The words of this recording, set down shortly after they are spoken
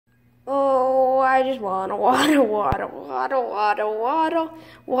I just wanna waddle, waddle, waddle, waddle, waddle,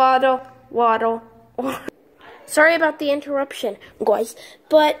 waddle, waddle, waddle. Sorry about the interruption, guys,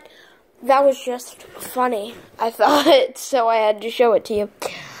 but that was just funny, I thought, so I had to show it to you.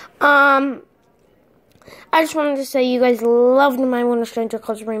 I just wanted to say you guys loved my When a Stranger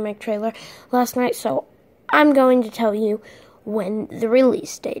Calls remake trailer last night, so I'm going to tell you when the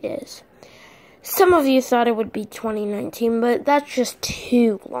release date is. Some of you thought it would be 2019, but that's just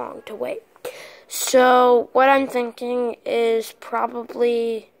too long to wait. So what I'm thinking is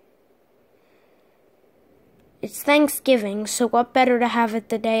probably... It's Thanksgiving, so what better to have it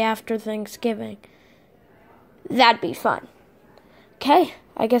the day after Thanksgiving? That'd be fun. Okay,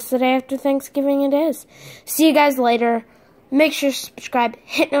 I guess the day after Thanksgiving it is. See you guys later. Make sure to subscribe,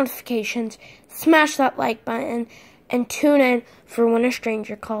 hit notifications, smash that like button, and tune in for When a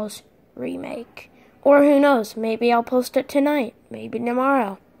Stranger Calls remake. Or who knows, maybe I'll post it tonight, maybe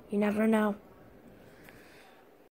tomorrow. You never know.